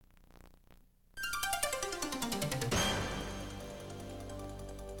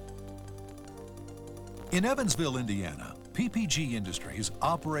In Evansville, Indiana, PPG Industries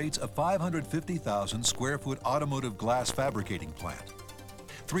operates a 550,000 square foot automotive glass fabricating plant.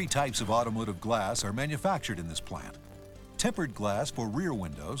 Three types of automotive glass are manufactured in this plant: tempered glass for rear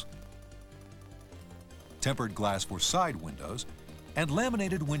windows, tempered glass for side windows, and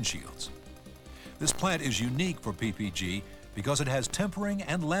laminated windshields. This plant is unique for PPG because it has tempering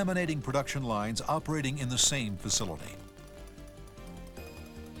and laminating production lines operating in the same facility.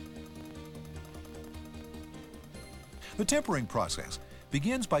 The tempering process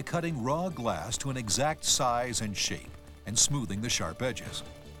begins by cutting raw glass to an exact size and shape and smoothing the sharp edges.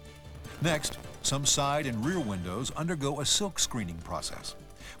 Next, some side and rear windows undergo a silk screening process.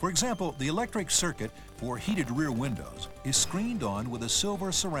 For example, the electric circuit for heated rear windows is screened on with a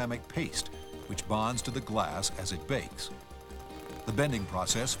silver ceramic paste, which bonds to the glass as it bakes. The bending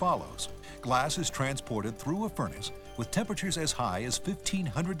process follows. Glass is transported through a furnace with temperatures as high as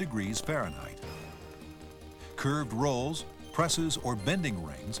 1,500 degrees Fahrenheit. Curved rolls, presses, or bending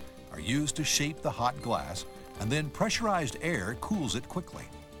rings are used to shape the hot glass, and then pressurized air cools it quickly.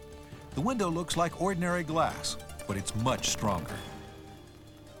 The window looks like ordinary glass, but it's much stronger.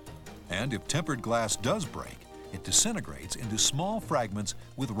 And if tempered glass does break, it disintegrates into small fragments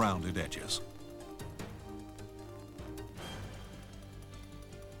with rounded edges.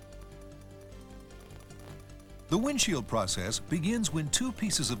 The windshield process begins when two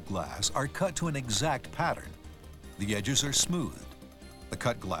pieces of glass are cut to an exact pattern. The edges are smoothed. The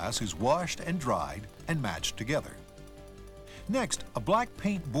cut glass is washed and dried and matched together. Next, a black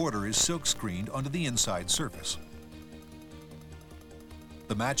paint border is silk screened onto the inside surface.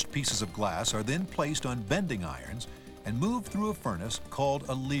 The matched pieces of glass are then placed on bending irons and moved through a furnace called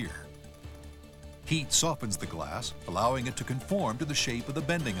a leer. Heat softens the glass, allowing it to conform to the shape of the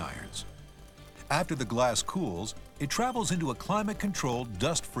bending irons. After the glass cools, it travels into a climate-controlled,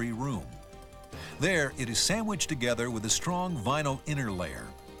 dust-free room. There, it is sandwiched together with a strong vinyl inner layer.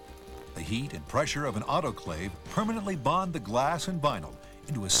 The heat and pressure of an autoclave permanently bond the glass and vinyl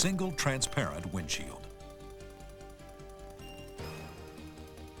into a single transparent windshield.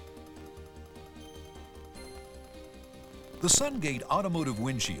 The Sungate automotive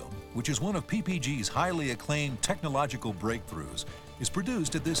windshield, which is one of PPG's highly acclaimed technological breakthroughs, is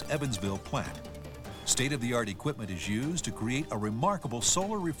produced at this Evansville plant. State-of-the-art equipment is used to create a remarkable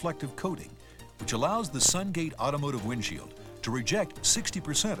solar reflective coating, which allows the Sungate automotive windshield to reject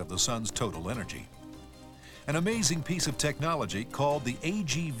 60% of the sun's total energy. An amazing piece of technology called the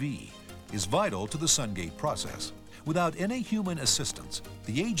AGV is vital to the Sungate process. Without any human assistance,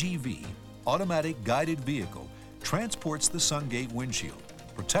 the AGV, automatic guided vehicle, transports the Sungate windshield,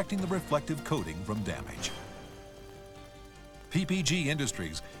 protecting the reflective coating from damage. PPG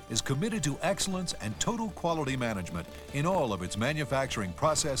Industries is committed to excellence and total quality management in all of its manufacturing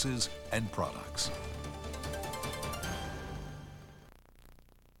processes and products.